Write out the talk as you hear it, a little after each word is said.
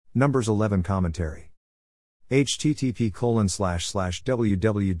Numbers 11 Commentary.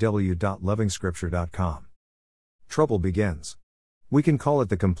 http://www.lovingscripture.com. Trouble begins. We can call it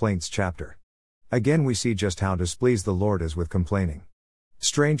the complaints chapter. Again we see just how displeased the Lord is with complaining.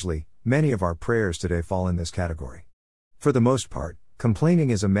 Strangely, many of our prayers today fall in this category. For the most part, complaining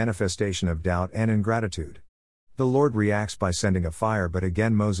is a manifestation of doubt and ingratitude. The Lord reacts by sending a fire, but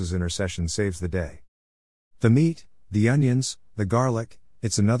again Moses' intercession saves the day. The meat, the onions, the garlic,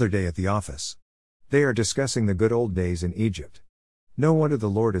 it's another day at the office. They are discussing the good old days in Egypt. No wonder the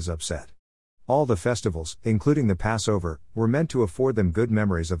Lord is upset. All the festivals, including the Passover, were meant to afford them good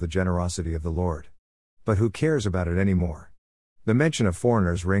memories of the generosity of the Lord. But who cares about it anymore? The mention of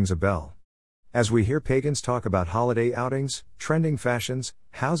foreigners rings a bell. As we hear pagans talk about holiday outings, trending fashions,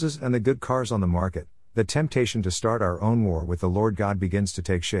 houses and the good cars on the market, the temptation to start our own war with the Lord God begins to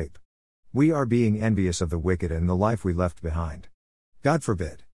take shape. We are being envious of the wicked and the life we left behind. God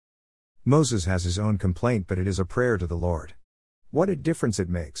forbid. Moses has his own complaint, but it is a prayer to the Lord. What a difference it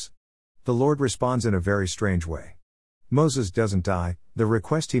makes. The Lord responds in a very strange way. Moses doesn't die, the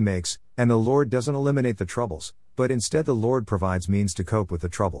request he makes, and the Lord doesn't eliminate the troubles, but instead the Lord provides means to cope with the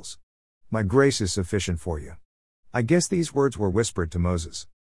troubles. My grace is sufficient for you. I guess these words were whispered to Moses.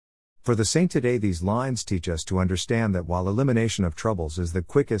 For the saint today, these lines teach us to understand that while elimination of troubles is the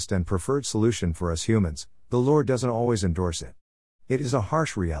quickest and preferred solution for us humans, the Lord doesn't always endorse it. It is a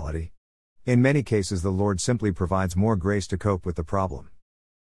harsh reality. In many cases the Lord simply provides more grace to cope with the problem.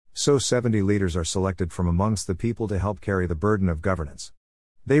 So 70 leaders are selected from amongst the people to help carry the burden of governance.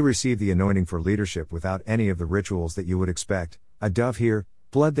 They receive the anointing for leadership without any of the rituals that you would expect, a dove here,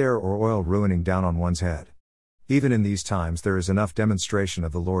 blood there, or oil ruining down on one's head. Even in these times there is enough demonstration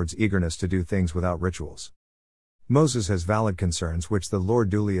of the Lord's eagerness to do things without rituals. Moses has valid concerns which the Lord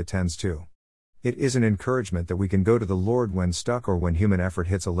duly attends to. It is an encouragement that we can go to the Lord when stuck or when human effort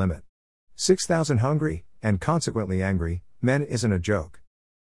hits a limit. 6,000 hungry, and consequently angry, men isn't a joke.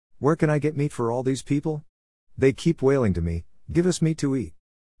 Where can I get meat for all these people? They keep wailing to me, give us meat to eat.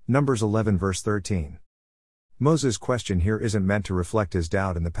 Numbers 11 verse 13. Moses' question here isn't meant to reflect his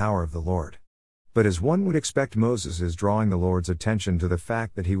doubt in the power of the Lord. But as one would expect, Moses is drawing the Lord's attention to the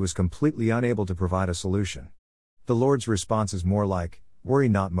fact that he was completely unable to provide a solution. The Lord's response is more like, worry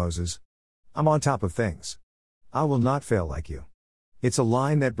not, Moses. I'm on top of things. I will not fail like you. It's a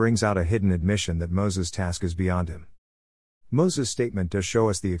line that brings out a hidden admission that Moses' task is beyond him. Moses' statement does show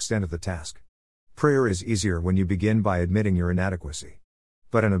us the extent of the task. Prayer is easier when you begin by admitting your inadequacy.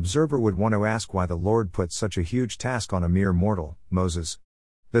 But an observer would want to ask why the Lord put such a huge task on a mere mortal, Moses.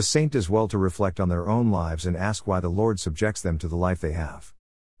 The saint does well to reflect on their own lives and ask why the Lord subjects them to the life they have.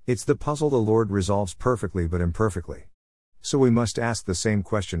 It's the puzzle the Lord resolves perfectly but imperfectly. So we must ask the same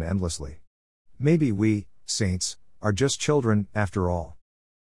question endlessly. Maybe we, saints, are just children, after all.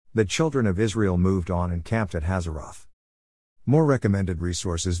 The children of Israel moved on and camped at Hazeroth. More recommended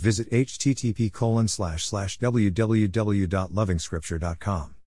resources, visit http://www.lovingscripture.com.